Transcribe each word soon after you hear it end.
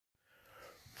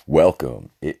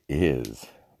Welcome. It is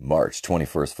March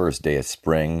 21st, first day of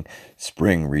spring.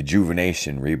 Spring,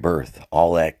 rejuvenation, rebirth,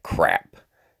 all that crap.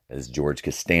 As George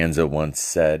Costanza once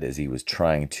said as he was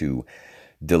trying to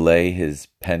delay his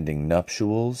pending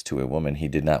nuptials to a woman he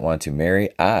did not want to marry.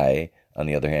 I, on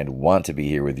the other hand, want to be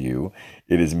here with you.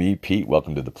 It is me, Pete.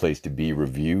 Welcome to the Place to Be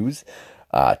Reviews.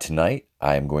 Tonight,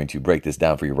 I am going to break this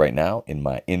down for you right now in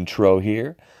my intro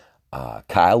here.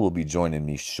 Kyle will be joining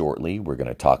me shortly. We're going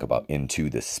to talk about Into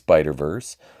the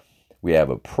Spiderverse. We have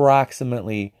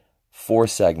approximately 4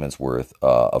 segments worth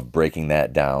of breaking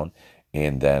that down.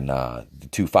 And then the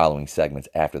 2 following segments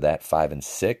after that, 5 and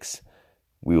 6,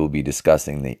 we will be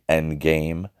discussing the end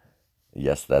game.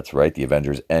 Yes, that's right, the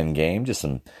Avengers end game. Just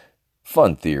some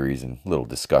fun theories and little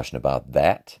discussion about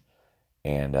that.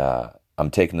 And I'm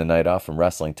taking the night off from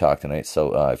wrestling talk tonight.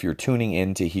 So if you're tuning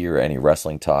in to hear any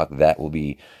wrestling talk, that will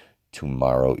be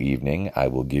tomorrow evening. I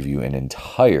will give you an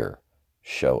entire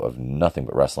show of nothing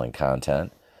but wrestling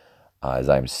content, as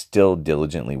I'm still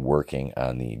diligently working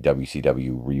on the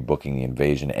WCW rebooking the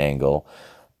Invasion angle.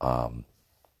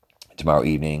 Tomorrow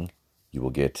evening, you will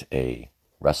get a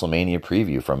WrestleMania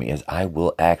preview from me, as I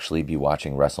will actually be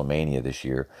watching WrestleMania this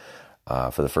year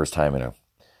for the first time in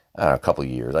a couple of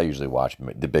years. I usually watch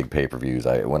the big pay-per-views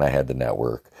when I had the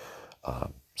network.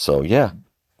 So yeah,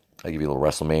 I'll give you a little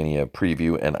WrestleMania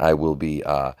preview, and I will be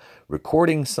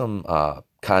recording some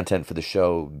content for the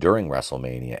show during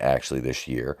WrestleMania actually this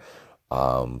year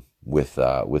with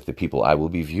the people I will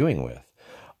be viewing with.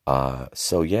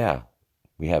 So yeah,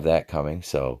 we have that coming.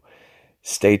 So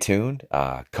stay tuned.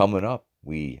 Coming up,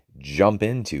 we jump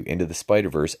into the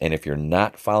Spiderverse, and if you're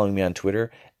not following me on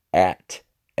Twitter, at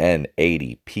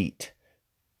N80Pete,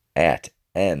 at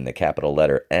N, the capital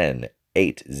letter N,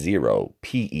 80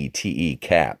 PETE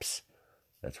caps.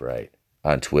 That's right,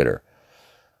 on Twitter.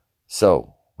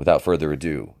 So, without further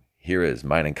ado, here is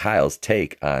mine and Kyle's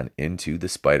take on Into the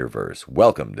Spiderverse.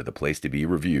 Welcome to the Place to Be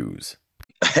Reviews.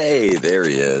 Hey, there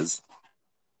he is.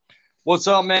 What's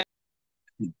up, man?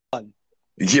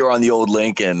 You're on the old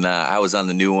link, and I was on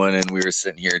the new one, and we were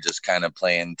sitting here just kind of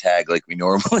playing tag like we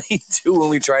normally do when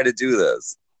we try to do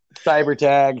this. Cyber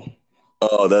tag.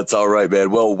 Oh, that's all right,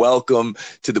 man. Well, welcome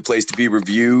to the Place to Be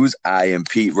Reviews. I am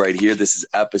Pete right here. This is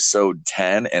episode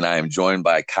 10, and I am joined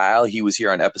by Kyle. He was here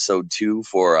on episode 2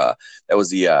 for that was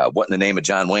the What in the Name of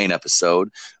John Wayne episode.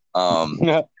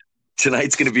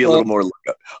 Tonight's going to be a little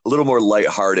more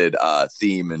lighthearted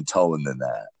theme and tone than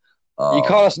that. You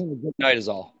caught us in a good night is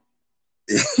all.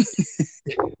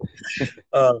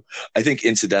 I think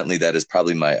incidentally that is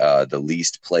probably my the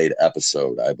least played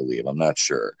episode, I believe. I'm not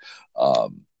sure.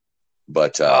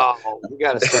 But we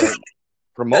got to start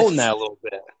promoting that a little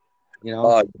bit. You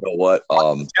know? You know what?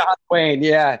 John Wayne,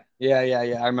 yeah.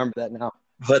 I remember that now.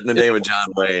 What in the name of John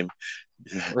Wayne?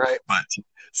 Right. But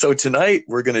so tonight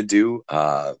we're gonna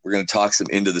talk some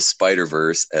Into the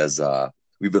Spiderverse, as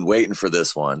we've been waiting for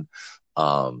this one.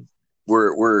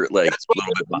 We're like a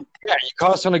little bit. Yeah, you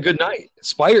caught us on a good night.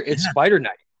 Spider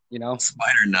night. You know,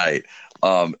 Spider Night.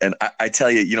 And I tell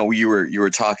you, you know, you were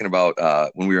talking about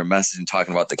when we were messaging,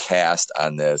 talking about the cast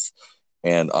on this,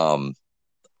 and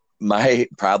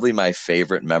probably my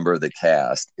favorite member of the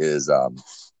cast is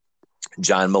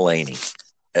John Mulaney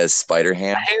as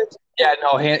Spider-Ham. Yeah,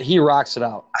 no, he rocks it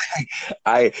out.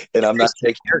 I'm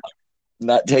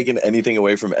not taking anything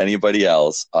away from anybody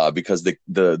else because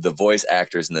the voice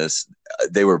actors in this,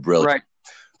 they were brilliant.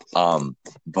 Right.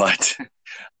 But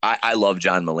I love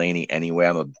John Mulaney anyway.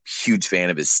 I'm a huge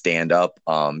fan of his stand-up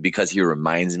because he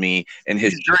reminds me, and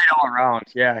he's great all around.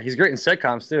 Yeah, he's great in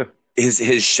sitcoms too.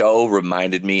 His show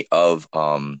reminded me of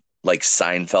like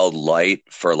Seinfeld light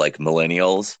for like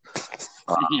millennials.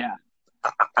 Yeah,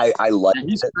 I like it.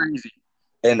 He's crazy.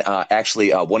 And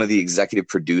actually, one of the executive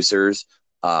producers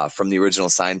from the original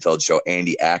Seinfeld show,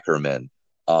 Andy Ackerman,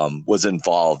 was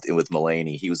involved with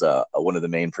Mulaney. He was one of the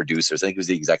main producers. I think he was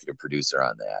the executive producer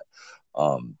on that.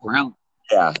 Really?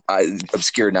 Yeah,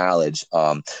 obscure knowledge.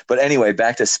 But anyway,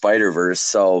 back to Spider-Verse.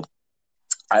 So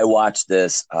I watched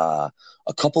this a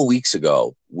couple weeks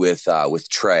ago with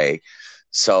Trey.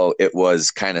 So it was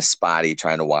kind of spotty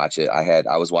trying to watch it.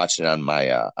 I was watching it on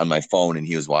my phone, and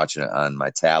he was watching it on my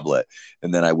tablet.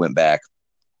 And then I went back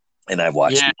and I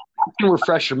watched it. I can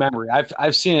refresh your memory.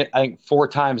 I've seen it, I think, 4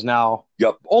 times now.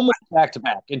 Yep. Almost back to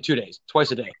back in 2 days,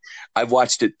 twice a day. I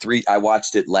watched it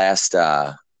last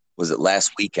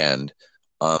last weekend.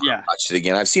 Yeah. I watched it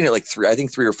again. I've seen it like three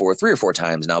or four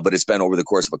times now, but it's been over the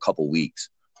course of a couple weeks.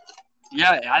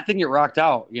 Yeah, I think it rocked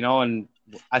out, you know, and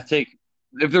I think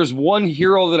if there's one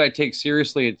hero that I take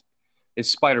seriously,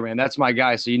 it's Spider-Man. That's my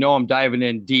guy. So, you know, I'm diving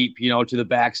in deep, you know, to the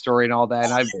backstory and all that.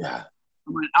 And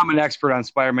I'm an expert on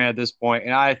Spider-Man at this point,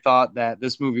 and I thought that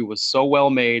this movie was so well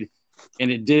made,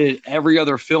 and it did every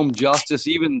other film justice.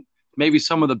 Even maybe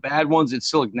some of the bad ones, it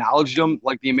still acknowledged them,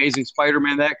 like the Amazing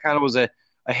Spider-Man. That kind of was a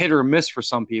hit or miss for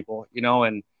some people,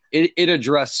 and it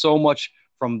addressed so much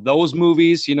from those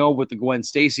movies, with the Gwen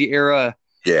Stacy era.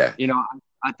 Yeah.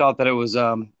 I thought that it was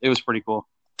pretty cool.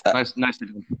 Nice to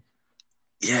do.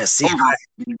 Yeah, see,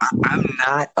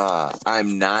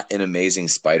 I'm not an Amazing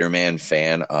Spider-Man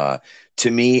fan.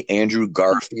 To me, Andrew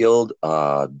Garfield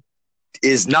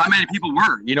is not many people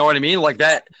were. You know what I mean? Like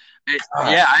that.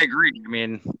 Yeah, I agree. I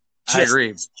mean, I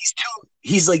agree.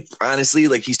 He's like, honestly,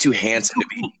 like he's too handsome to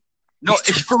be. No,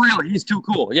 for real, he's too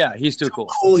cool. Yeah, he's too cool.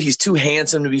 He's too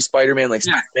handsome to be Spider-Man. Like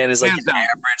Spider-Man is like an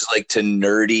average, like to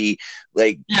nerdy.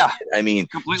 Like, yeah, I mean,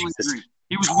 completely agree.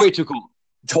 He was way too cool.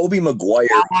 Tobey Maguire.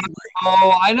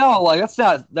 Oh, I know. Like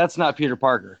that's not Peter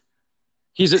Parker.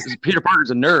 Peter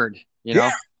Parker's a nerd. Yeah,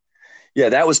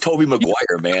 that was Tobey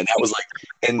Maguire, man. That was like,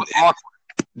 and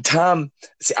Tom.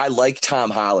 See, I like Tom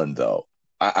Holland though.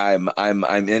 I'm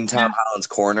in Tom Holland's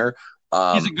corner.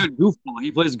 He's a good goofball.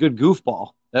 He plays a good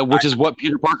goofball, which is what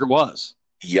Peter Parker was.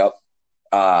 Yep.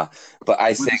 But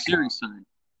I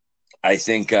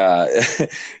think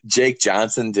Jake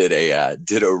Johnson did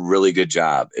a really good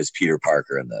job as Peter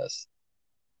Parker in this.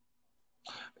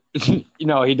 He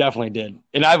definitely did,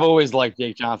 and I've always liked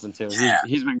Jake Johnson too.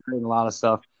 He's been creating a lot of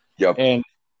stuff. Yep. And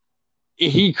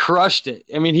he crushed it.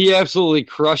 I mean, he absolutely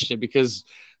crushed it because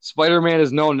Spider-Man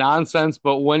is no nonsense,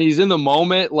 but when he's in the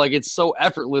moment, like it's so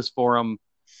effortless for him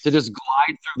to just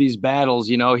glide through these battles.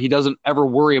 He doesn't ever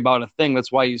worry about a thing.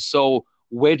 That's why he's so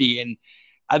witty. And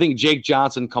I think Jake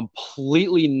Johnson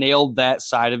completely nailed that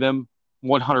side of him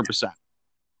 100%.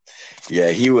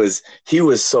 Yeah, he was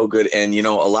so good. And, a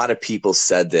lot of people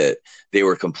said that they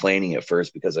were complaining at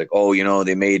first because like, oh,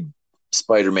 they made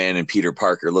Spider-Man and Peter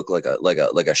Parker look like a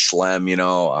schlem,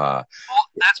 Well,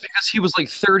 that's because he was like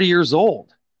 30 years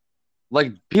old.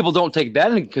 Like people don't take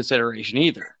that into consideration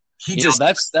either.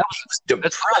 That's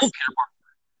depressed.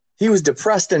 He was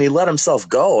depressed and he let himself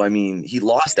go. I mean, he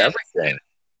lost everything.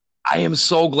 I am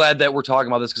so glad that we're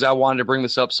talking about this because I wanted to bring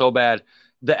this up so bad.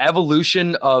 The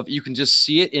evolution of, you can just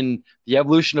see it in the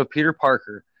evolution of Peter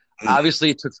Parker.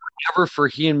 Obviously, it took forever for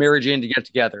he and Mary Jane to get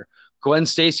together. Gwen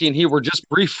Stacy and he were just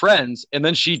brief friends, and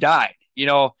then she died.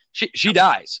 She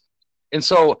dies. And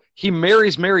so he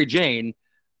marries Mary Jane.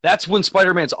 That's when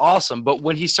Spider-Man's awesome. But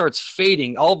when he starts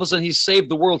fading, all of a sudden he's saved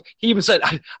the world. He even said,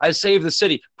 I saved the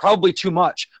city. Probably too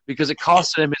much because it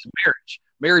costed him his marriage.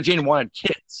 Mary Jane wanted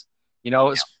kids.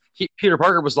 Peter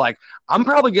Parker was like, I'm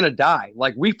probably going to die.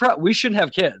 Like, we shouldn't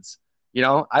have kids.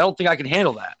 I don't think I can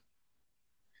handle that.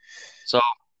 So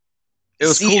it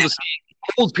was cool to see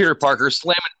old Peter Parker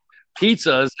slamming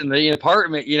pizzas in the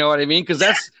apartment. You know what I mean? Because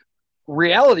that's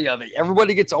reality of it.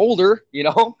 Everybody gets older,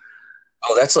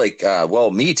 Oh, that's like,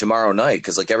 me tomorrow night.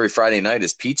 Because like every Friday night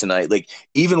is pizza night. Like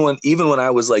even when I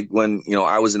was like, when,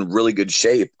 I was in really good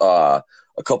shape, a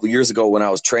couple years ago when I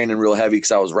was training real heavy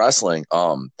because I was wrestling,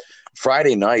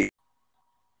 Friday night.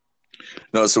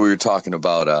 No, so we were talking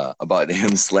about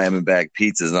him slamming back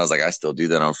pizzas, and I was like, I still do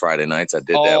that on Friday nights. I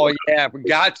did that. Oh yeah, we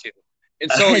got to.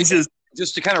 And so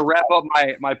just to kind of wrap up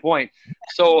my point.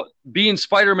 So being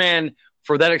Spider-Man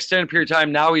for that extended period of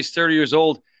time, now he's 30 years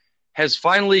old, has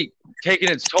finally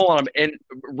taken its toll on him. And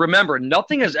remember,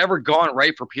 nothing has ever gone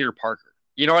right for Peter Parker.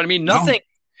 You know what I mean? Nothing. No.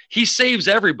 He saves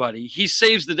everybody. He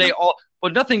saves the day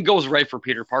but nothing goes right for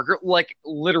Peter Parker, like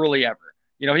literally ever.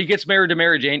 He gets married to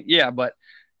Mary Jane. Yeah, but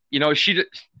she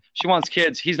wants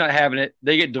kids. He's not having it.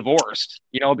 They get divorced,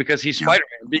 because he's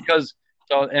Spider-Man.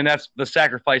 And that's the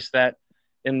sacrifice that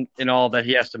in all that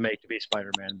he has to make to be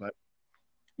Spider-Man. But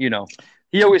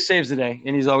he always saves the day,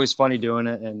 and he's always funny doing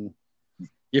it, and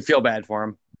you feel bad for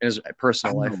him in his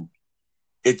personal life.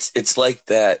 It's like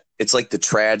that. It's like the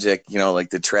tragic, like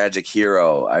the tragic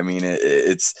hero. I mean,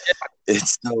 it's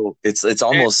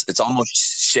almost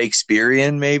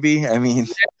Shakespearean, maybe. I mean,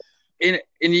 and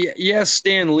yes,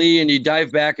 Stan Lee, and you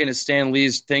dive back into Stan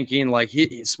Lee's thinking, like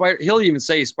he'll even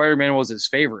say Spider-Man was his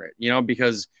favorite,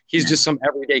 because he's just some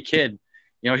everyday kid.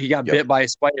 He got bit by a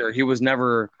spider. He was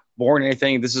never born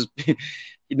anything. This is, he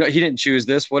didn't choose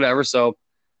this, whatever. So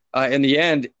in the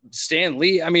end, Stan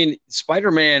Lee, I mean,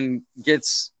 Spider-Man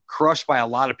gets crushed by a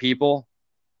lot of people,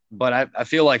 but I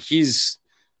feel like he's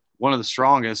one of the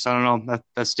strongest. I don't know,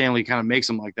 that Stan Lee kind of makes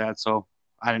him like that. So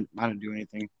I didn't do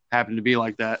anything. Happened to be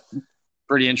like that.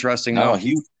 Pretty interesting though.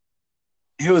 He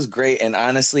was great. And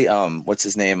honestly, what's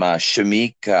his name?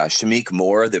 Shamik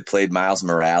Moore that played Miles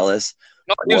Morales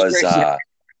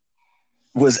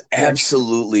was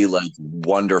absolutely like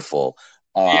wonderful.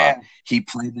 He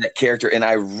played that character, and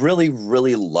I really,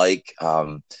 really like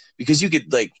because you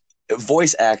could like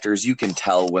voice actors, you can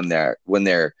tell when they're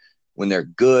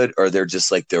good or they're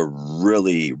just like they're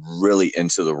really, really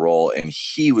into the role, and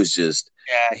he was just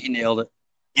he nailed it.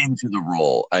 Into the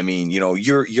role. I mean,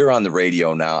 you're on the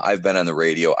radio now. I've been on the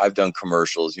radio. I've done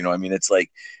commercials. I mean, it's like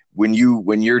when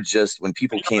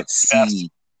people can't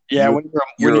see your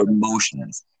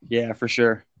emotions. Yeah, for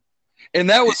sure. And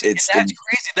that's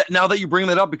crazy that now that you bring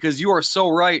that up, because you are so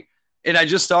right. And I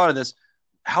just thought of this,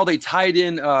 how they tied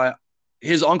in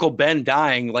his Uncle Ben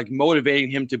dying, like motivating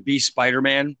him to be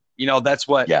Spider-Man. That's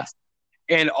what. Yes.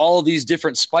 And all these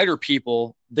different spider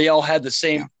people, they all had the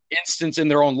same instance in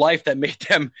their own life that made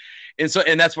them. And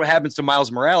that's what happens to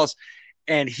Miles Morales.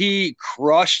 And he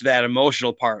crushed that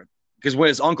emotional part, because when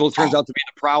his uncle turns out to be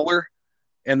the Prowler,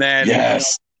 and then I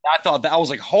thought that, I was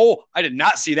like, I did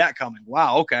not see that coming.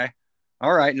 Wow. Okay.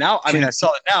 All right. Now, I mean, I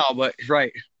saw it now, but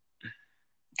right.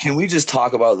 Can we just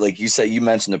talk about, like you said, you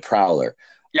mentioned the Prowler,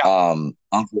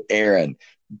 Uncle Aaron,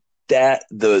 that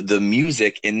the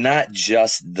music, and not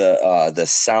just the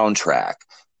soundtrack,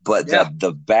 but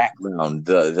the background,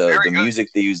 the music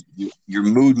they use, your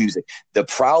mood music. The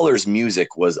Prowler's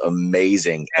music was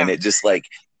amazing, and it just like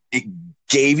it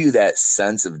gave you that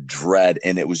sense of dread,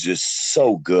 and it was just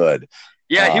so good.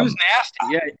 Yeah, he was nasty.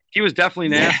 Yeah, he was definitely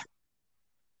nasty.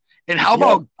 And how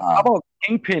about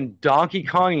Kingpin, Donkey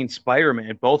Kong, and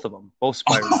Spider-Man? Both of them, both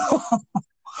Spider-Man.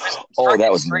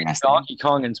 That was nasty. Donkey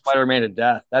Kong and Spider-Man to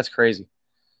death. That's crazy.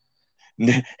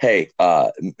 Hey,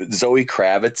 Zoe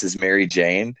Kravitz is Mary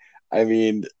Jane. I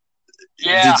mean,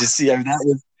 did you see? I mean,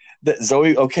 that was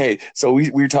Zoe. Okay, so we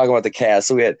were talking about the cast.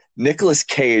 So we had Nicolas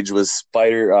Cage was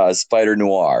Spider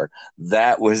Noir.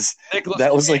 That was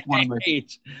like one of my.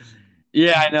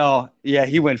 Yeah, I know. Yeah,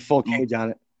 he went full Cage on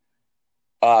it.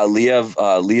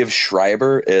 Liev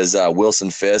Schreiber is Wilson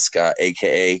Fisk,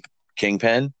 aka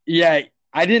Kingpin. Yeah,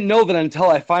 I didn't know that until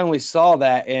I finally saw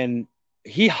that, and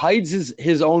he hides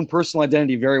his own personal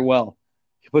identity very well.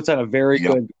 He puts on a very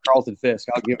good Carlton Fisk.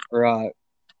 I'll give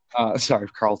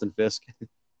Carlton Fisk.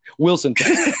 Wilson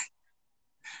Fisk.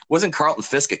 Wasn't Carlton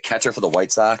Fisk a catcher for the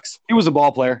White Sox? He was a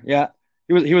ball player. Yeah,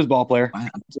 he was a ball player.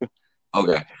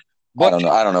 Okay. But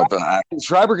I don't know. But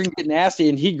Schreiber can get nasty,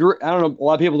 and he grew. I don't know. A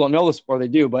lot of people don't know this, or they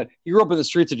do, but he grew up in the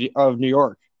streets of New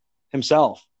York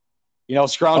himself.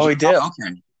 Scrounging. Oh, he did.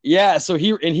 Okay. Yeah, so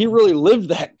he really lived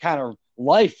that kind of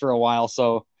life for a while.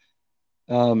 So,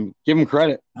 give him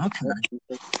credit. Okay.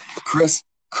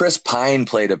 Chris Pine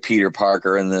played a Peter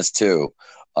Parker in this too.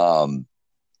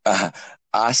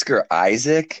 Oscar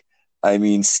Isaac. I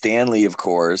mean, Stanley, of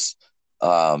course.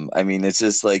 I mean, it's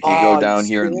just like you go down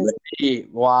here.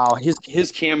 Wow,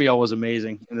 his cameo was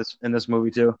amazing in this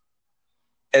movie too.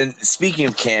 And speaking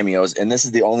of cameos, and this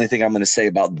is the only thing I'm going to say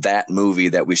about that movie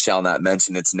that we shall not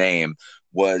mention its name,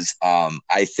 was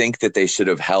I think that they should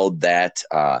have held that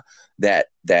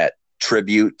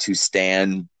tribute to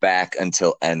Stan back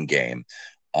until Endgame.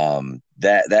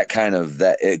 That kind of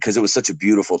because it was such a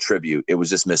beautiful tribute, it was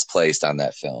just misplaced on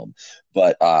that film.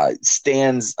 But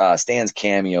Stan's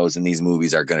cameos in these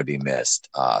movies are going to be missed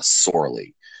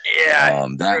sorely. Yeah,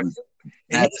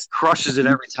 he just crushes it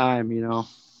every time.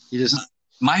 He just.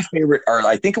 My favorite are,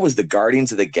 I think it was the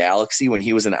Guardians of the Galaxy when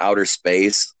he was in outer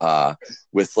space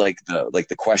with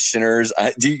the questioners.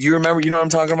 Do you remember? You know what I'm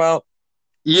talking about?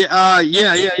 Yeah.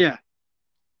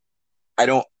 I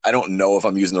don't know if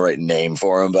I'm using the right name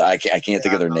for him, but I can't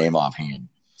think of their name offhand.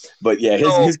 But yeah,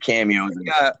 his cameo.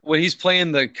 Yeah, when he's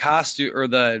playing the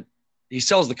costume he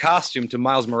sells the costume to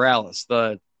Miles Morales,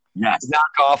 the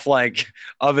knockoff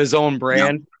of his own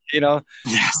brand. Yep.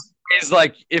 Yes. He's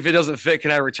like, if it doesn't fit,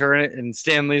 can I return it? And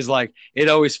Stanley's like, it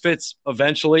always fits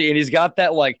eventually. And he's got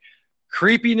that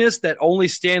creepiness that only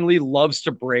Stan Lee loves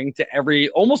to bring to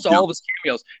almost all of his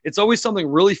cameos. It's always something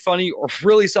really funny or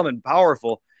really something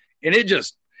powerful. And it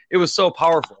was so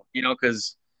powerful,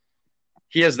 because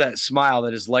he has that smile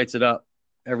that just lights it up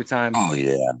every time. Oh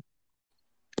yeah.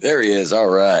 There he is. All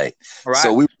right.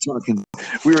 So we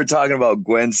were talking about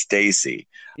Gwen Stacy.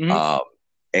 Mm-hmm.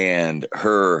 And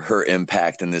her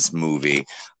impact in this movie,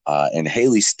 and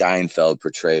Haley Steinfeld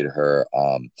portrayed her.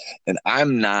 And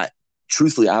I'm not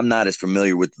as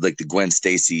familiar with the Gwen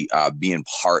Stacy being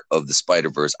part of the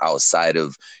Spider-Verse outside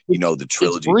of the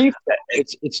trilogy. It's brief.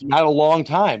 It's not a long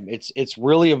time. It's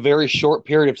really a very short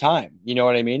period of time. You know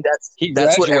what I mean?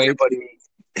 That's what everybody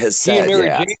has said. He and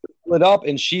Mary Jane split up,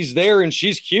 and she's there, and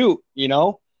she's cute.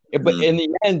 But in the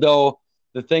end, though,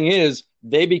 the thing is,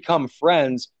 they become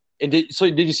friends. And did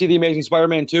you see The Amazing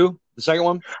Spider-Man 2, the second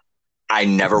one? I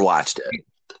never watched it.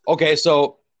 Okay,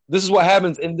 so this is what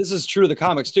happens, and this is true to the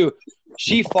comics too.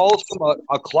 She falls from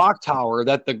a clock tower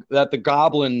that the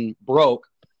goblin broke,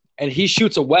 and he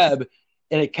shoots a web,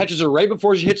 and it catches her right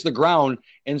before she hits the ground,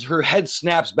 and her head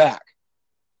snaps back.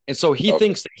 And so he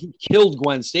thinks that he killed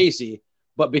Gwen Stacy,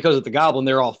 but because of the goblin,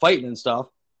 they're all fighting and stuff.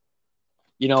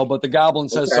 But the goblin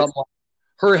says something like,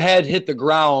 her head hit the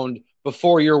ground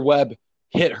before your web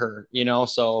hit her,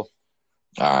 so.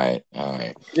 All right.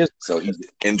 So he's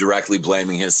indirectly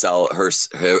blaming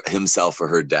himself for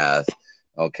her death.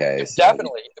 Okay. So.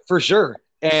 Definitely, for sure.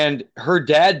 And her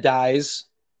dad dies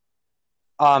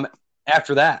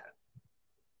after that.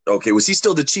 Okay. Was he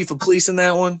still the chief of police in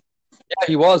that one? Yeah,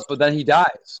 he was, but then he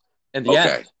dies in the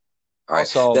end. All right.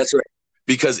 So that's right.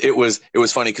 Because it was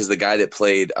funny because the guy that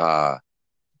played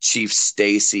Chief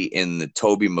Stacy in the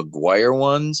Tobey Maguire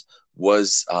ones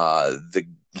was the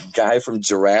guy from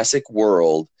Jurassic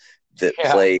World that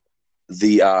played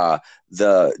the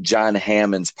John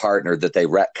Hammond's partner that they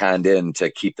retconned in to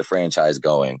keep the franchise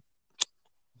going.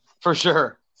 For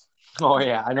sure. Oh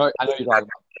yeah, I know you're talking about.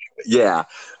 Yeah.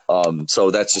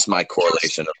 So that's just my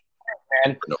correlation.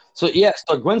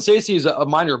 So Gwen Stacy is a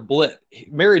minor blip.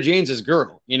 Mary Jane's his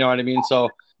girl. You know what I mean? So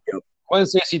Gwen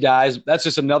Stacy dies. That's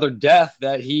just another death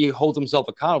that he holds himself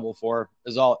accountable for.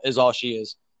 Is all she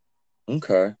is.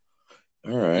 Okay.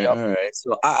 All right.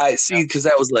 So I see, because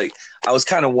that was like, I was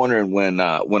kind of wondering when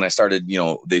I started,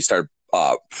 they started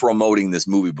promoting this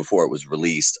movie before it was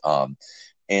released.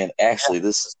 And actually,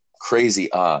 this is crazy.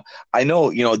 I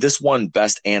know, this won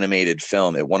Best Animated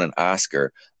Film. It won an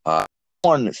Oscar.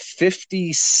 Won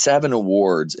 57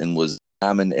 awards and was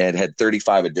it had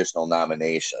 35 additional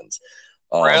nominations.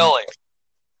 Really?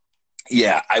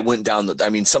 Yeah, I went down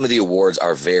some of the awards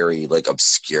are very like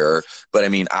obscure, but I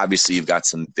mean, obviously you've got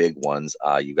some big ones.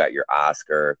 You got your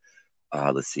Oscar,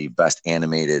 let's see, Best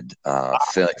Animated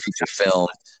Feature Film.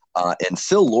 And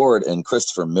Phil Lord and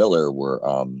Christopher Miller were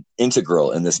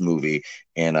integral in this movie,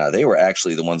 and they were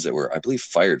actually the ones that were, I believe,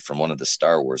 fired from one of the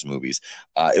Star Wars movies.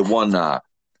 It won a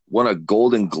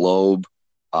Golden Globe.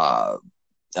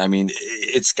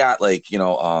 It's got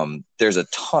there's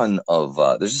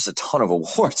just a ton of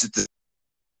awards.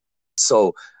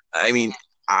 So,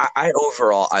 I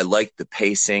overall, I like the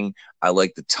pacing. I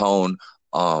like the tone.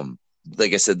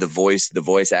 Like I said, the voice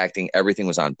acting, everything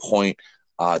was on point.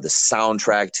 The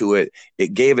soundtrack to it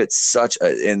gave it such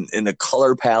in the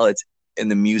color palettes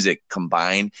and the music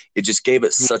combined, it just gave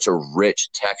it such a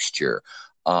rich texture.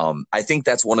 I think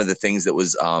that's one of the things that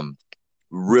was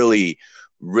really,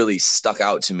 really stuck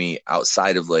out to me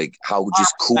outside of like how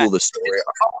just cool the story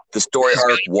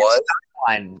arc was.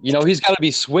 He's got to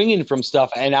be swinging from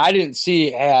stuff, and I didn't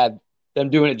see them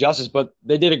doing it justice, but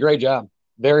they did a great job.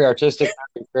 Very artistic,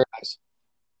 very nice.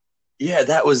 Yeah,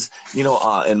 that was,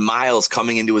 and Miles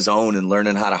coming into his own and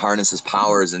learning how to harness his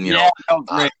powers, and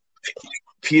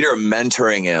Peter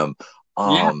mentoring him.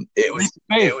 It was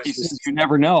you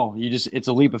never know. It's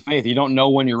a leap of faith. You don't know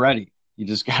when you're ready. You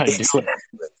just got to do it.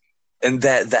 And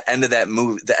the end of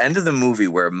the movie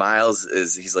where Miles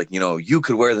he's like, you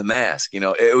could wear the mask.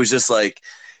 It was just like,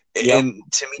 and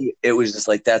to me, it was just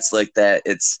like, that's like that.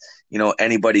 It's,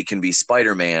 anybody can be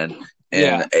Spider-Man.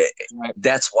 And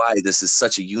that's why this is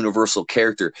such a universal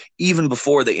character. Even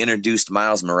before they introduced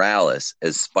Miles Morales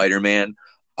as Spider-Man,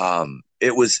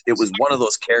 it was one of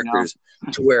those characters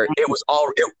to where it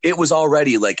was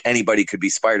already like anybody could be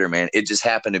Spider-Man. It just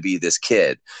happened to be this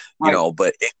kid,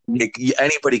 but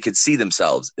anybody could see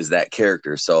themselves as that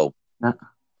character. So,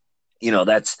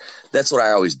 that's what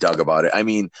I always dug about it. I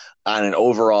mean, on an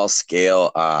overall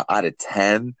scale, out of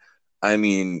 10,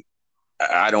 obviously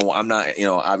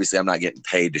I'm not getting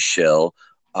paid to shill.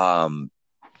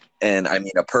 And I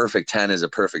mean, a perfect 10 is a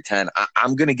perfect 10.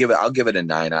 I'll give it a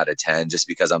 9 out of 10 just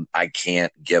because I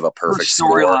can't give a perfect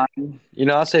score. I'll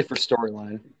say for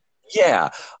storyline. Yeah.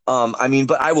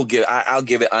 But I'll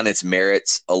give it on its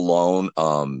merits alone.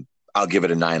 I'll give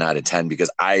it a 9 out of 10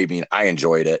 because I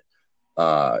enjoyed it. I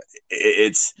thought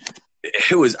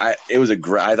it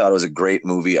was a great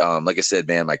movie. Like I said,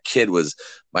 man, my kid was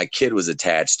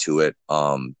attached to it.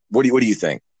 What do you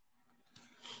think?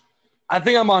 I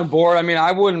think I'm on board. I mean,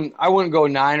 I wouldn't go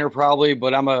 9 probably,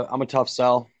 but I'm a tough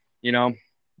sell, I'm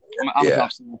a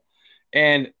tough sell.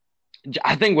 And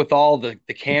I think with all the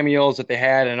cameos that they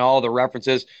had and all the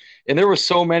references, and there were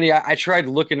so many, I tried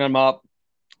looking them up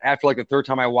after like the third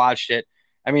time I watched it.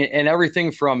 I mean, and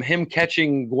everything from him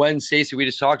catching Gwen Stacy, we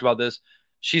just talked about this.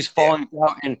 She's falling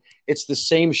down, and it's the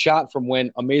same shot from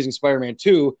when Amazing Spider-Man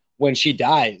 2 when she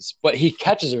dies, but he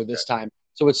catches her this time.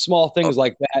 So it's small things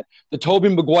like that. The Tobey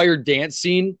Maguire dance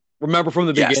scene, remember from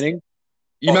the beginning?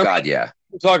 God, yeah.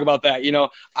 Talk about that.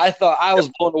 I thought I was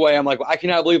blown away. I'm like, I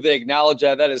cannot believe they acknowledge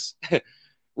that. That is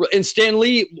And Stan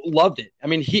Lee loved it. I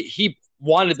mean, he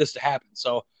wanted this to happen.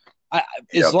 So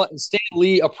Stan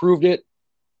Lee approved it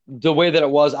the way that it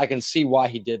was. I can see why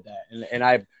he did that. And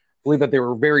I believe that they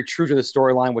were very true to the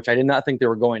storyline, which I did not think they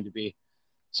were going to be.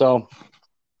 So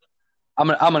I'm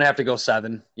gonna have to go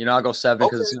 7. I'll go 7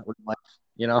 because it's not real life.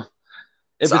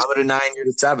 So I'm at a 9, you're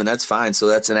at 7. That's fine. So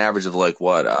that's an average of like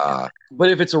what? But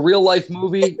if it's a real life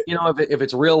movie, if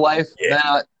it's real life, then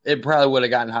it probably would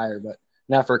have gotten higher, but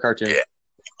not for a cartoon. Yeah.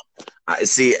 I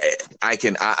see.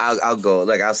 I'll go.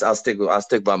 Like I'll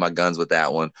stick by my guns with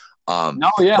that one. But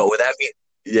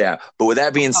with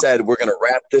that being said, we're gonna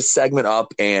wrap this segment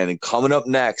up, and coming up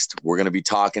next, we're gonna be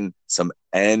talking some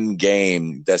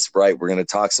Endgame. That's right. We're gonna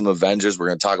talk some Avengers. We're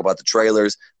gonna talk about the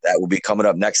trailers. That will be coming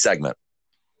up next segment.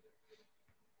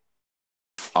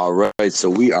 All right, so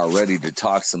we are ready to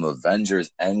talk some Avengers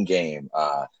Endgame.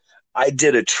 I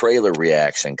did a trailer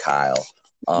reaction, Kyle.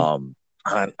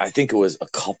 I think it was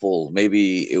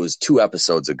maybe it was 2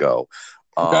 episodes ago.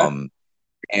 Okay.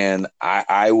 And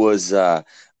I was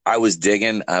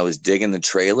digging the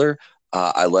trailer.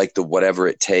 I like the whatever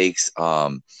it takes.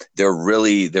 They're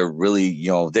really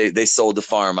they sold the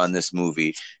farm on this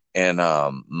movie, and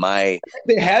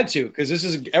they had to, because this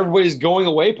is everybody's going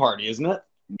away party, isn't it?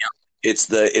 Yeah. It's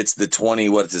the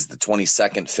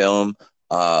 22nd film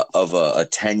of a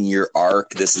 10-year arc.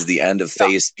 This is the end of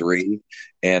phase 3,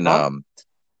 and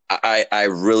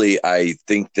I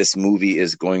think this movie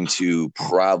is going to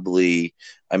probably.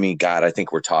 I mean, God, I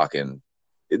think we're talking.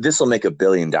 This will make $1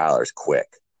 billion quick.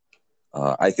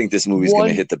 I think this movie's going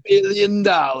to hit the $1 billion.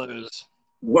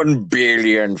 $1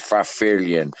 billion, $5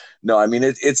 billion. No, I mean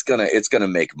it's gonna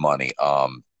make money.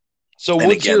 So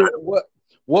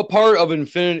what part of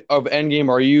Endgame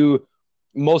are you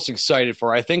most excited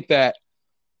for? I think that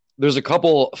there's a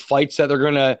couple fights that they're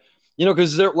gonna,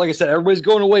 because like I said, everybody's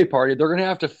going away party. They're gonna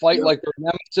have to fight like their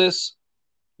nemesis,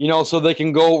 so they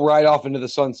can go right off into the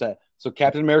sunset. So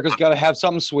Captain America's got to have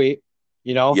something sweet,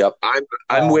 Yep,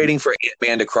 I'm waiting for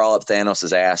Ant-Man to crawl up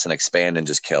Thanos' ass and expand and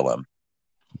just kill him.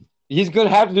 He's gonna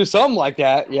have to do something like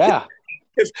that, yeah.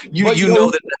 you know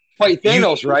that fight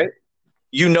Thanos, right?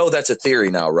 You know that's a theory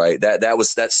now, right?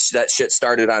 That shit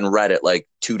started on Reddit like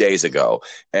 2 days ago,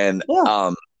 and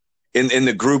in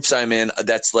the groups I'm in,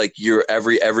 that's like your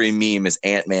every meme is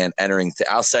Ant-Man entering.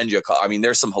 I'll send you a call. I mean,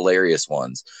 there's some hilarious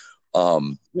ones. But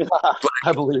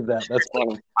I believe that. That's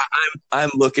funny.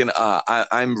 I'm looking.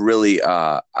 I'm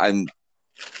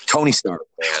Tony Stark,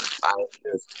 man.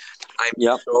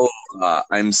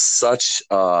 I'm such.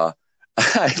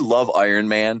 I love Iron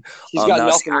Man. He's got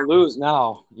nothing to lose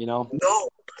now, No.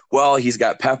 Well, he's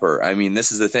got Pepper. I mean,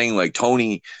 this is the thing. Like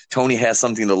Tony has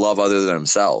something to love other than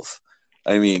himself.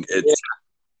 I mean, it's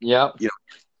he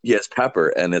has Pepper,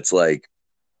 and it's like,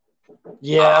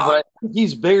 but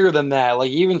he's bigger than that.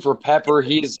 Like even for Pepper,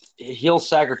 he'll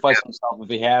sacrifice himself if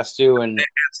he has to. And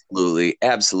absolutely.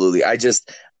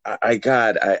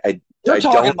 They're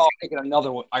talking about making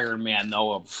another Iron Man,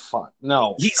 though. Fuck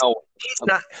no, he's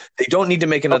not. They don't need to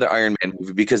make another Iron Man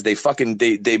movie because they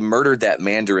murdered that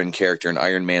Mandarin character in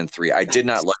Iron Man 3. I did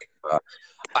not like.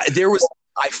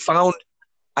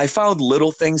 I found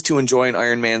little things to enjoy in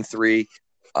Iron Man 3,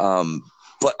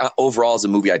 but overall as a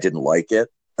movie, I didn't like it.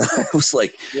 I was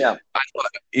like, I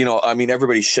mean,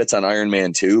 everybody shits on Iron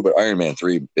Man 2, but Iron Man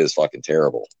 3 is fucking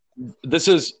terrible. This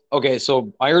is okay.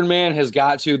 So Iron Man has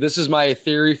got to. This is my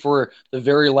theory for the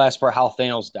very last part, how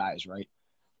Thanos dies, right?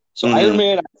 So Iron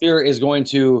Man, I fear, is going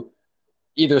to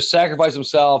either sacrifice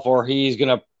himself or he's going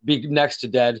to be next to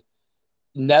dead.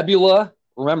 Nebula,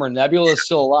 remember, Nebula is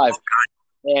still alive,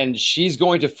 and she's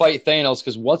going to fight Thanos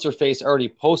because what's her face already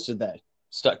posted that.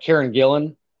 Karen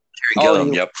Gillan.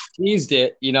 Yep. Teased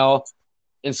it,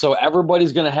 and so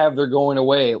everybody's going to have their going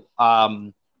away.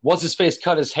 What's his face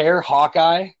cut his hair?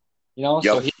 Hawkeye.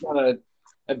 So he's going to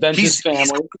avenge his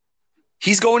family.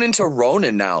 He's going into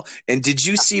Ronin now. And did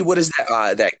you see what is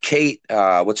that? That Kate?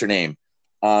 What's her name?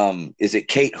 Is it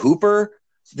Kate Hooper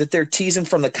that they're teasing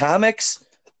from the comics?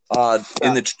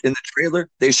 In the trailer,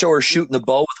 they show her shooting the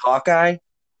bow with Hawkeye.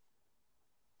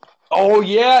 Oh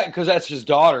yeah, because that's his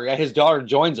daughter. Yeah, his daughter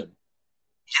joins him.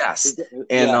 Yes,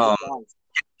 and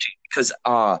because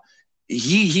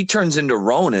he turns into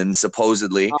Ronin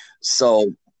supposedly.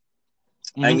 So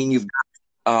I mean, you've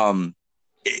got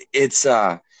it's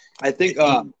I think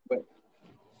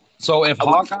so. If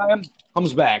Hawkeye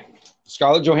comes back,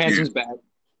 Scarlett Johansson's back.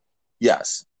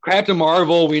 Yes, Captain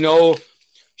Marvel. We know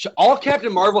all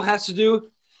Captain Marvel has to do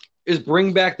is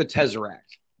bring back the Tesseract.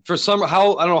 For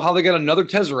somehow, I don't know how they got another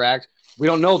Tesseract. We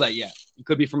don't know that yet. It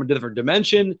could be from a different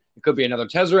dimension. It could be another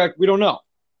Tesseract. We don't know.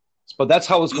 But that's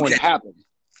how it's going to happen.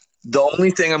 The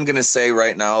only thing I'm going to say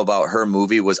right now about her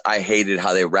movie was I hated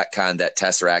how they retconned that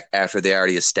Tesseract after they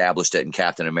already established it in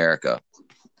Captain America.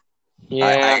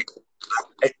 Yeah.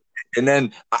 And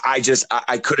then I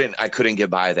couldn't get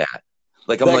by that.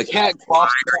 Like, I'm that like, cat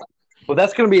cross. Well,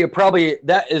 that's going to be probably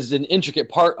that is an intricate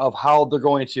part of how they're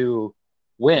going to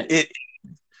win.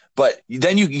 But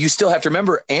then you still have to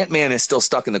remember Ant-Man is still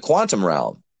stuck in the quantum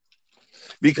realm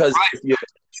because if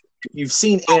you've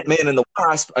seen Ant-Man and the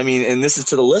Wasp, I mean, and this is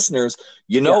to the listeners, at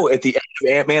the end of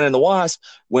Ant-Man and the Wasp,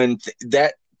 when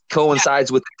that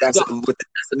coincides with the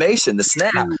decimation, the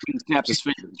snap. He snaps his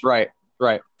fingers. Right.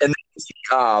 And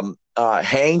then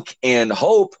Hank and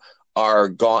Hope are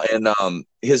gone, and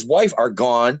his wife are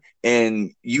gone,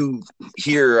 and you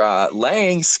hear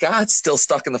Scott's still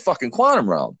stuck in the fucking quantum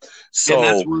realm. So and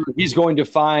that's where he's going to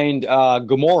find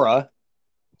Gamora.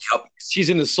 Yep. She's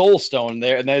in the Soul Stone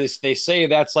there, and they say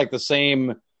that's like the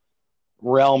same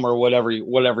realm or whatever you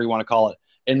want to call it.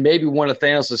 And maybe one of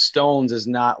Thanos' stones is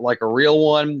not like a real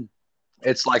one.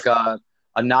 It's like a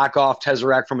knockoff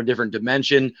Tesseract from a different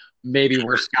dimension, maybe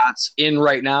where Scott's in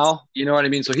right now. You know what I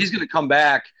mean? So he's going to come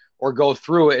back or go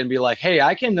through it and be like, hey,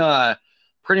 I can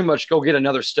pretty much go get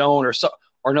another stone or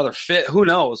another fit. Who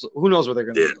knows? Who knows what they're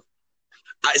going to do?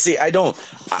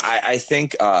 I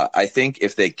think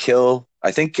if they kill,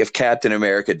 I think if Captain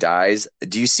America dies,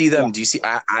 do you see them? Yeah. Do you see?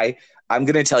 I'm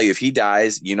going to tell you, if he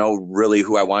dies, really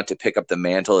who I want to pick up the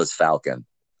mantle is Falcon.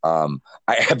 I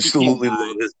absolutely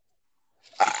love his.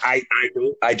 I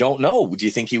don't know. Do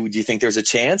you think there's a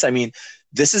chance? I mean,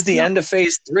 this is the end of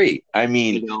Phase 3. I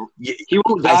mean, he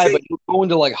won't die, but he'll go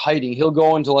into like hiding. He'll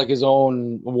go into like his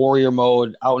own warrior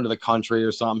mode out into the country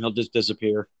or something. He'll just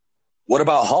disappear. What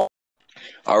about Hulk?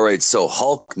 All right, so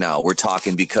Hulk now we're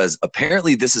talking because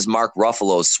apparently this is Mark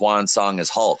Ruffalo's swan song as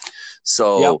Hulk.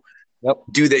 So Yep.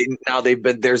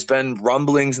 There's been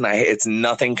rumblings, and it's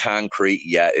nothing concrete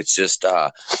yet. It's just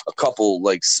a couple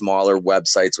like smaller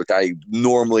websites, which I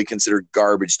normally consider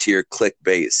garbage tier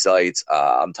clickbait sites.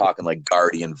 I'm talking like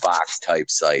Guardian, Vox type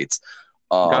sites.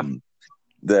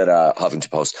 That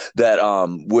Huffington Post that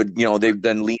would they've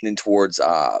been leaning towards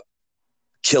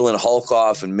killing Hulk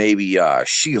off and maybe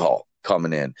She-Hulk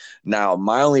coming in. Now,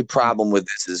 my only problem with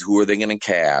this is who are they going to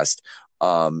cast?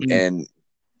 And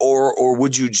or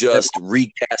would you just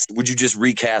recast? Would you just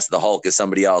recast the Hulk as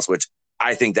somebody else? Which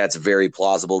I think that's very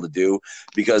plausible to do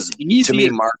because to me,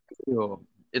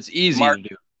 it's easy to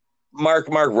do. Mark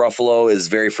Ruffalo is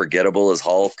very forgettable as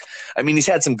Hulk. I mean, he's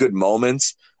had some good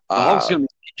moments. Hulk's going to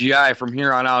be CGI from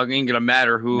here on out. It ain't going to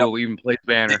matter who even plays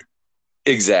Banner.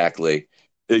 Exactly.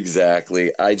 I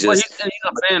he's a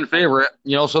fan favorite,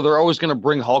 so they're always going to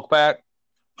bring Hulk back.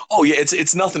 Oh yeah,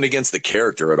 it's nothing against the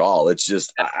character at all. It's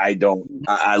just I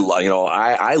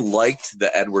liked the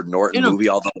Edward Norton movie,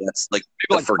 although that's like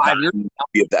the forgotten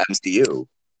movie of the MCU.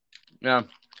 Yeah,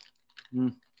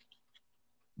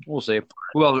 we'll see.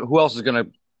 Who else is gonna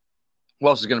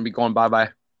be going bye?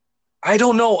 I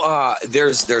don't know.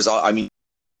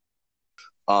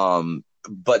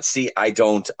 But see, I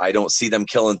don't see them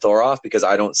killing Thor off because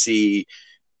I don't see.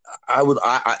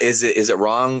 Is it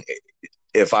wrong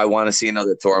if I want to see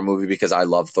another Thor movie because I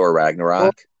love Thor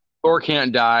Ragnarok? Thor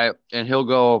can't die, and he'll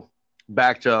go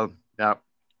back to a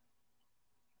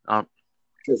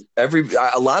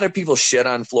lot of people shit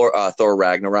on Thor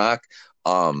Ragnarok.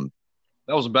 That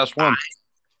was the best one.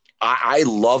 I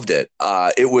loved it.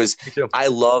 I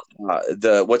loved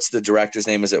what's the director's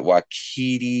name? Is it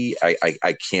Wakiti?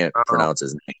 I can't pronounce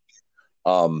his name.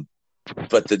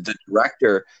 But the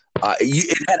director,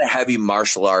 it had a heavy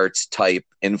martial arts type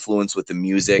influence with the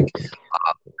music,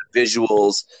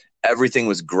 visuals, everything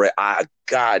was great. And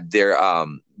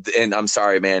I'm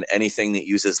sorry, man, anything that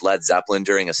uses Led Zeppelin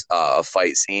during a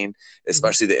fight scene,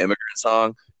 especially the Immigrant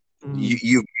Song,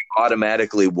 you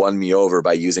automatically won me over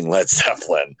by using Led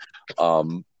Zeppelin.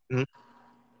 I'm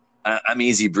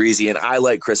easy breezy, and I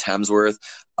like Chris Hemsworth.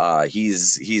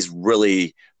 He's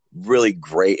really, really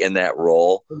great in that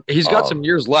role. He's got some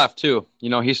years left too.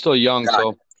 He's still young,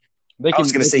 so I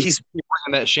was going to say he's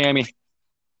bringing that chamois.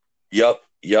 Yep.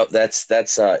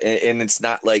 That's and it's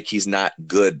not like he's not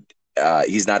good.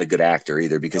 He's not a good actor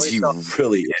either because he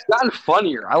really is. He's gotten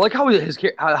funnier. I like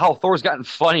how Thor's gotten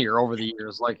funnier over the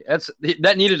years. Like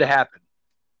that needed to happen.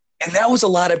 And that was a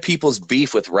lot of people's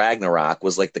beef with Ragnarok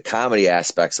was like the comedy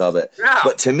aspects of it. Yeah.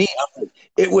 But to me,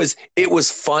 it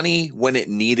was funny when it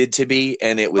needed to be,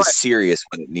 and it was serious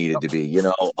when it needed to be.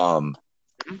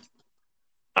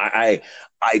 I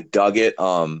dug it.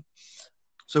 So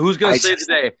who's going to save the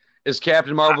day? Is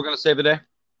Captain Marvel going to save the day?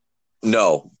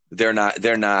 No, they're not.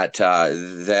 They're not.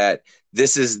 That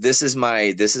this is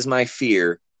my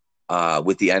fear.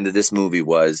 with the end of this movie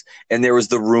was, and there was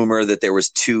the rumor that there was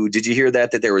two. Did you hear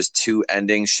that there was two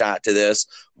endings shot to this?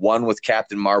 One with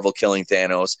Captain Marvel killing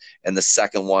Thanos, and the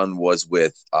second one was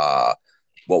with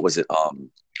what was it?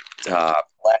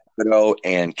 Black Widow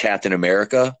and Captain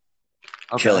America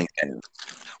killing Thanos,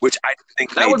 which I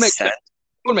think that made would make sense.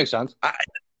 Would make sense.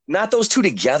 Not those two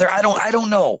together. I don't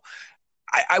know.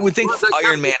 I would think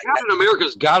Iron Man. Captain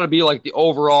America's got to be like the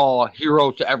overall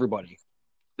hero to everybody.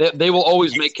 They will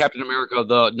always make Captain America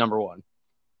the number one.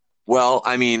 Well,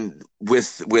 I mean,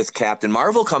 with Captain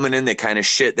Marvel coming in, they kind of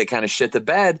shit the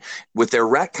bed with their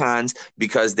retcons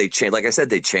because they changed. Like I said,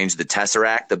 they changed the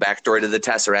Tesseract, the backstory to the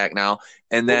Tesseract now,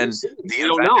 and then we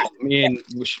don't know. I mean,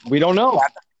 we don't know.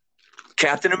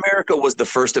 Captain America was the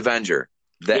first Avenger.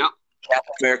 Captain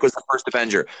America was the first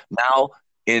Avenger. Now,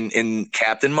 in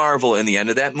Captain Marvel, in the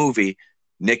end of that movie,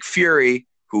 Nick Fury,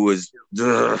 who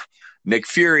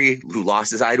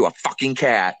lost his eye to a fucking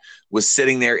cat, was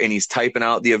sitting there and he's typing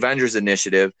out the Avengers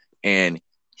Initiative, and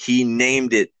he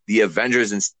named it the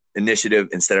Avengers Initiative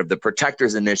instead of the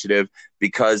Protectors Initiative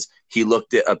because he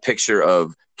looked at a picture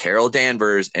of Carol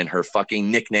Danvers and her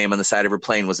fucking nickname on the side of her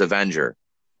plane was Avenger.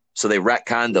 So they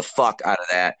retconned the fuck out of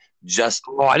that.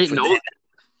 I didn't know that.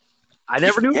 I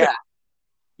never knew that.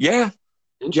 Yeah.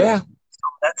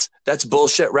 That's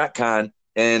bullshit retcon.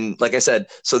 And like I said,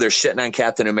 so they're shitting on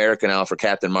Captain America now for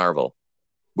Captain Marvel,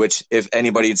 which if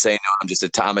anybody'd say, no,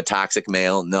 I'm a toxic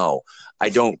male. No, I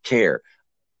don't care.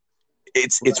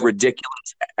 It's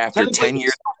ridiculous. After 10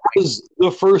 years. He was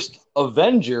the first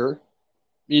Avenger,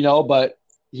 but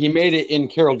he made it in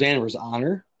Carol Danvers'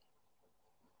 honor.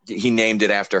 He named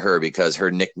it after her because her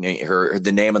nickname,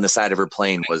 the name on the side of her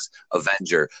plane was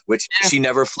Avenger, which she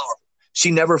never flew.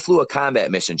 She never flew a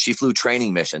combat mission. She flew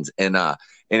training missions in an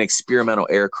experimental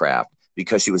aircraft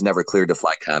because she was never cleared to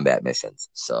fly combat missions.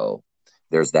 So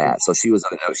there's that. So she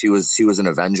was an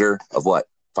Avenger of what?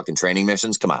 Fucking training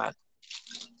missions? Come on.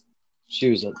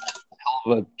 She was a hell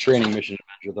of a training mission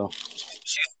Avenger, though.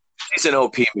 She's an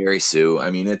OP Mary Sue.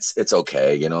 I mean, it's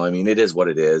okay. I mean, it is what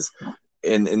it is.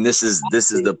 And this is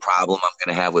the problem I'm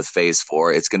going to have with Phase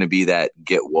 4. It's going to be that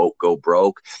get woke, go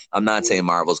broke. I'm not saying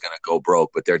Marvel's going to go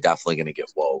broke, but they're definitely going to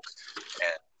get woke.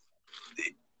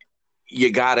 And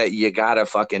you gotta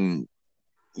fucking,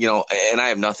 and I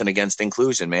have nothing against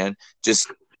inclusion, man.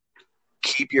 Just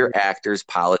keep your actors'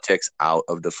 politics out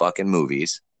of the fucking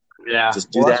movies. Yeah,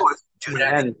 just do that. Do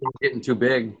that. It's getting too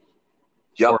big.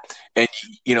 Yep. And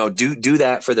do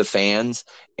that for the fans,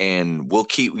 and we'll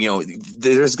keep,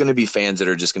 there's going to be fans that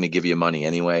are just going to give you money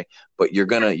anyway, but you're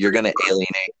going to alienate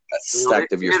a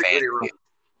sect of your fan base.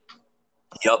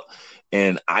 Yep.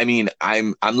 And I mean,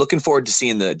 I'm looking forward to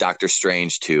seeing the Doctor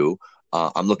Strange 2.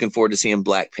 I'm looking forward to seeing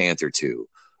Black Panther 2.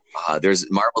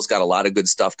 Marvel's got a lot of good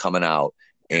stuff coming out,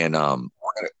 and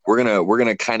we're going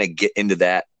to kind of get into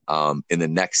that in the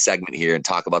next segment here and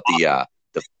talk about the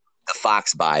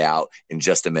Fox buyout in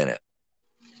just a minute.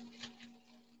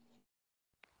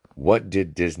 What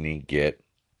did Disney get?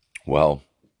 Well,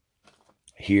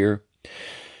 here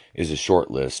is a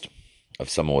short list of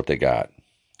some of what they got.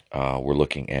 We're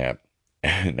looking at,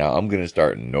 now I'm going to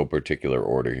start in no particular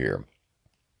order here.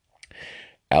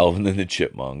 Alvin and the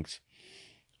Chipmunks,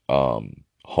 Home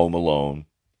Alone,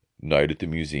 Night at the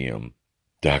Museum,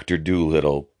 Dr.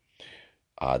 Dolittle.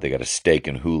 They got a stake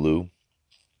in Hulu.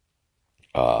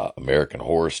 American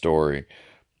Horror Story,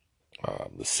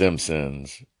 The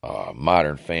Simpsons,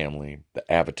 Modern Family,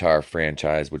 the Avatar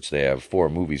franchise, which they have 4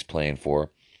 movies playing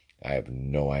for. I have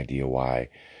no idea why.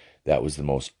 That was the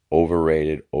most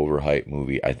overrated, overhyped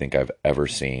movie I think I've ever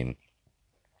seen.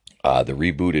 The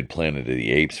rebooted Planet of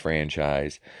the Apes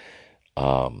franchise,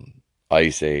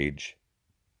 Ice Age,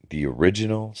 the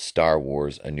original Star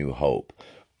Wars A New Hope.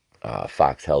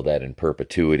 Fox held that in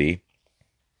perpetuity.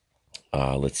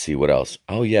 Let's see what else.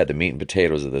 Oh yeah, the meat and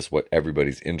potatoes of this, what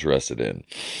everybody's interested in.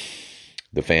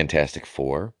 The Fantastic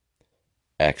Four,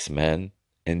 X-Men,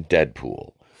 and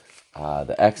Deadpool.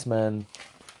 The X-Men,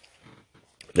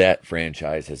 that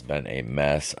franchise has been a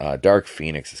mess. Dark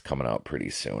Phoenix is coming out pretty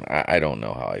soon. I don't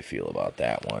know how I feel about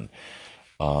that one,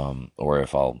 or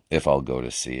if I'll go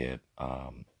to see it.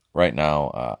 Right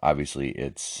now, obviously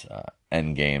it's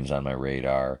Endgame's on my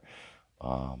radar.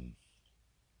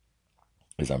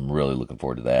 Because I'm really looking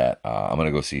forward to that. I'm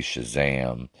gonna go see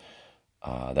Shazam.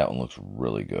 That one looks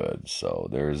really good. So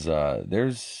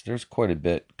there's quite a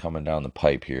bit coming down the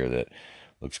pipe here that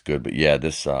looks good. But yeah,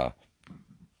 this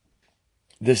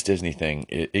Disney thing,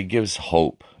 it gives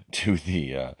hope to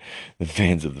the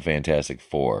fans of the Fantastic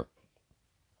Four,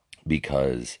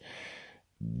 because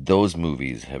those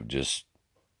movies have just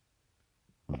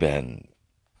been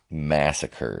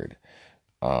massacred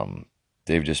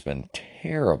They've just been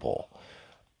terrible.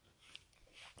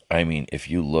 I mean, if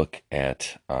you look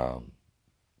at, to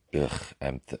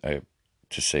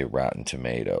say Rotten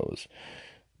Tomatoes,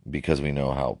 because we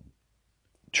know how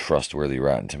trustworthy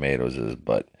Rotten Tomatoes is,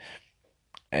 but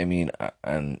I mean,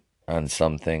 on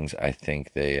some things, I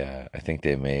think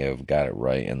they may have got it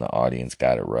right, and the audience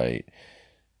got it right.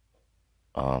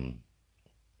 Um,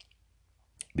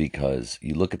 because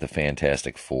you look at the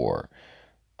Fantastic Four.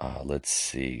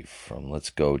 Let's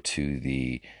go to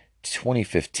the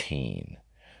 2015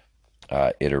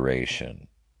 iteration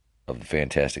of the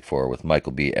Fantastic Four with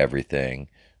Michael B. Everything,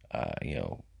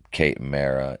 Kate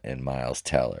Mara and Miles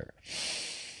Teller.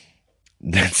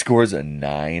 That scores a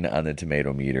 9 on the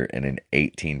tomato meter and an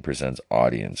 18%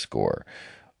 audience score.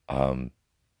 Um,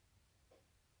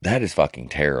 that is fucking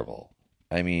terrible.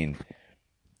 I mean,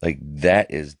 like,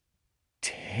 that is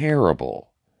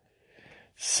terrible.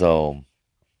 So,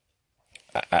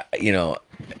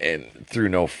 and through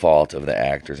no fault of the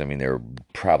actors, I mean, they were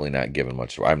probably not given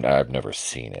much. I've never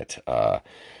seen it.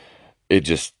 It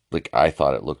just, like, I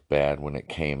thought it looked bad when it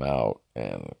came out,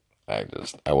 and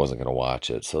I wasn't gonna watch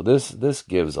it. So this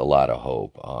gives a lot of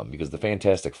hope, because the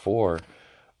Fantastic Four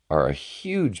are a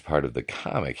huge part of the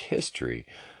comic history,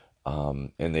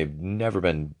 and they've never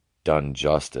been done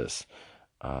justice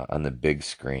on the big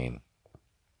screen,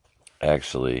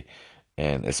 actually,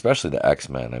 and especially the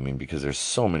X-Men. I mean, because there's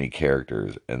so many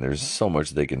characters and there's so much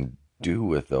they can do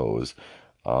with those,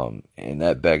 and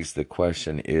that begs the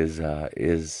question: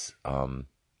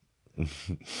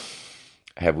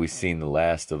 have we seen the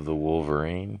last of the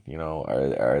Wolverine?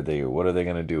 Are they? What are they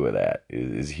going to do with that?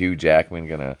 Is Hugh Jackman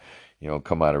going to,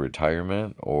 come out of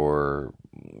retirement, or,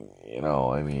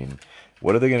 I mean,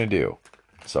 what are they going to do?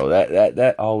 So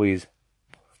that always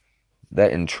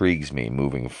that intrigues me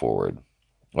moving forward.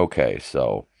 Okay,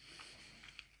 so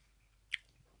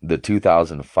the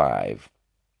 2005,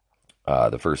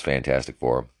 the first Fantastic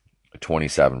Four,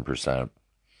 27%.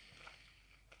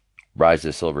 Rise of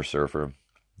the Silver Surfer,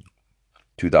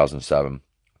 2007,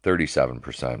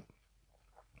 37%.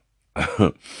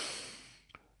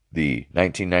 The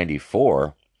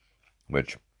 1994,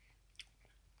 which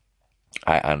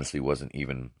I honestly wasn't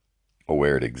even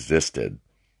aware it existed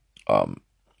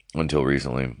until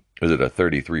recently, is at a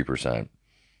 33%.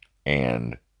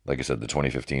 And like I said, the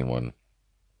 2015 one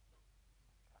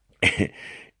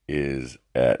is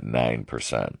at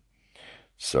 9%.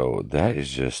 So that is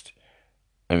just,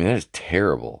 I mean, that is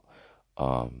terrible.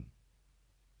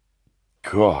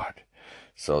 God.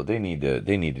 So they need to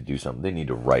do something. They need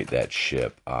to right that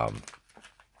ship.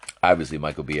 Obviously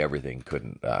Michael B. Everything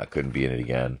couldn't be in it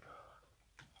again.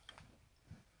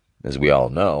 As we all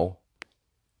know,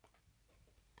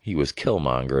 he was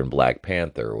Killmonger in Black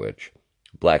Panther, which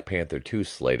Black Panther 2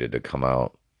 slated to come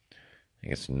out, I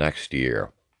think it's next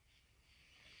year.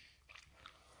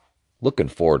 Looking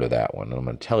forward to that one, and I'm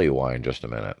going to tell you why in just a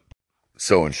minute.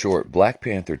 So in short, Black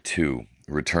Panther 2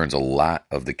 returns a lot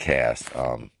of the cast.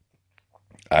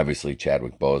 Obviously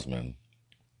Chadwick Boseman,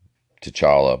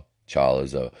 T'Challa. T'Challa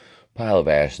is a pile of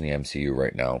ash in the MCU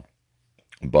right now.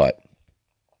 But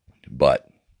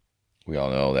we all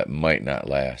know that might not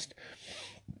last.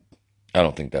 I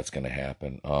don't think that's going to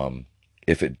happen.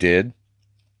 If it did,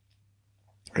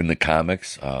 in the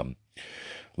comics,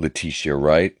 Letitia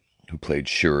Wright, who played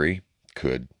Shuri,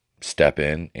 could step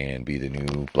in and be the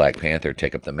new Black Panther,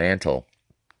 take up the mantle.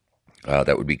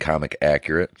 That would be comic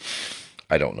accurate.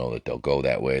 I don't know that they'll go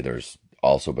that way. There's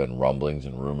also been rumblings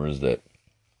and rumors that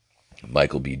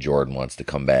Michael B. Jordan wants to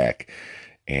come back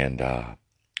and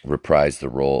reprise the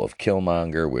role of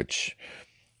Killmonger, which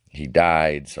he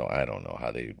died, so I don't know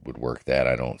how they would work that.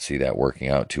 I don't see that working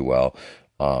out too well.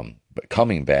 But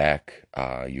coming back,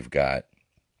 you've got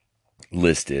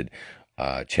listed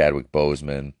Chadwick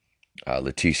Boseman,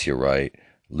 Leticia Wright,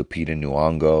 Lupita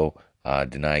Nyong'o,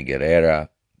 Denai Guerrera,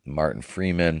 Martin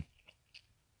Freeman,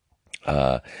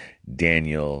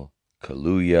 Daniel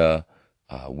Kaluuya,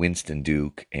 Winston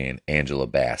Duke, and Angela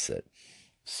Bassett.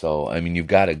 So, I mean, you've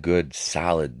got a good,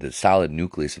 solid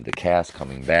nucleus of the cast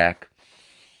coming back.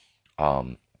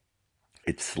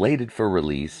 It's slated for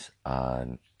release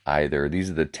on either,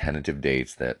 these are the tentative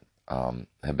dates that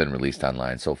have been released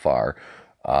online so far,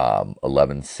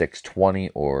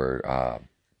 11/6/20 or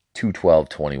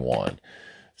 2/12/21.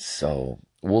 So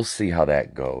we'll see how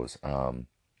that goes.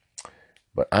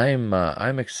 But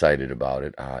I'm excited about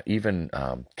it. Even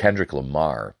Kendrick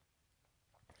Lamar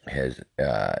has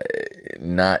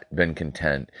not been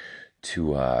content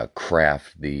to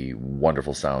craft the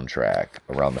wonderful soundtrack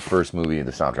around the first movie.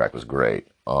 The soundtrack was great.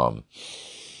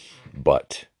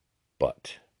 But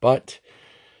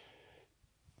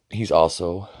he's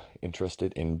also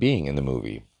interested in being in the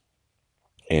movie.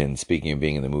 And speaking of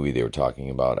being in the movie they were talking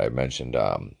about, I mentioned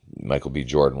Michael B.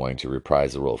 Jordan wanting to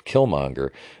reprise the role of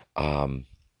Killmonger. Um,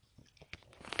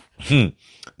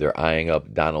 they're eyeing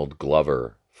up Donald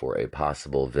Glover for a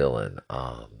possible villain.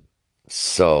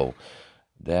 So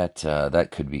that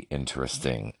could be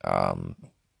interesting.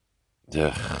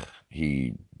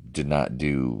 He did not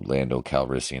do Lando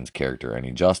Calrissian's character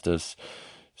any justice.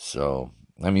 So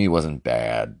I mean, he wasn't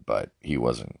bad, but he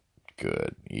wasn't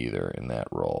good either in that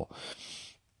role.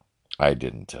 I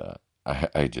didn't. I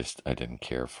didn't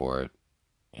care for it.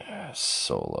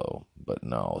 Solo, but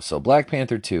no. So Black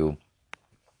Panther 2.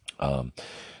 Um,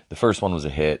 the first one was a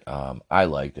hit. I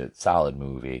liked it. Solid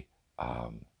movie.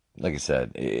 Like I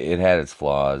said, it had its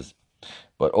flaws,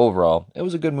 but overall, it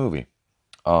was a good movie.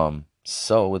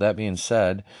 So with that being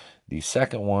said, the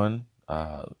second one,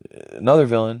 another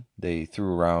villain they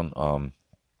threw around.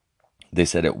 They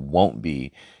said it won't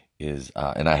be is,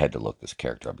 and I had to look this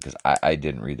character up because I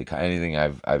didn't read anything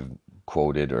I've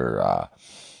quoted or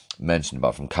mentioned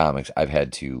about from comics. I've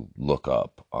had to look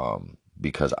up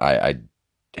because I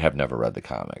have never read the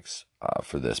comics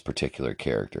for this particular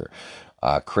character.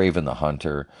 Craven the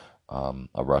Hunter,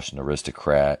 a Russian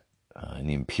aristocrat, in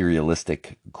the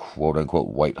imperialistic quote unquote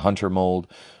white hunter mold.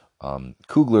 Ryan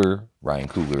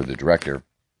Coogler, the director,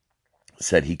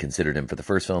 said he considered him for the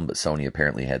first film, but Sony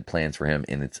apparently had plans for him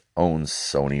in its own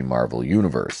Sony Marvel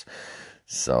universe.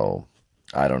 So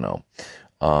I don't know.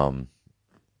 Um,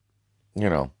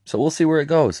 so we'll see where it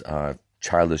goes.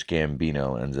 Childish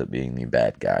Gambino ends up being the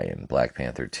bad guy in Black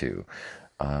Panther 2.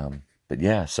 But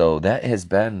yeah, so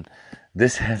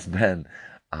this has been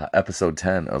episode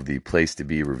 10 of the Place to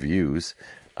Be reviews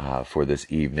for this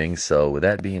evening. So with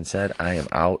that being said, I am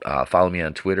out. Follow me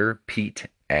on Twitter, Pete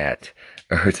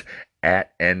or it's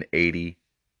at N80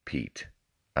 Pete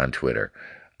on Twitter.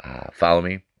 Follow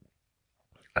me.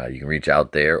 You can reach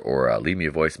out there or leave me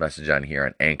a voice message on here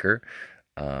on Anchor.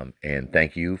 And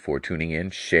thank you for tuning in.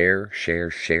 Share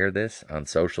this on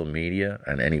social media,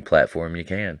 on any platform you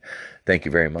can. Thank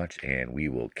you very much, and we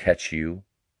will catch you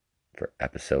for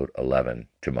episode 11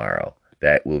 tomorrow.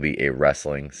 That will be a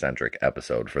wrestling-centric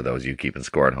episode for those of you keeping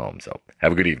score at home. So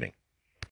have a good evening.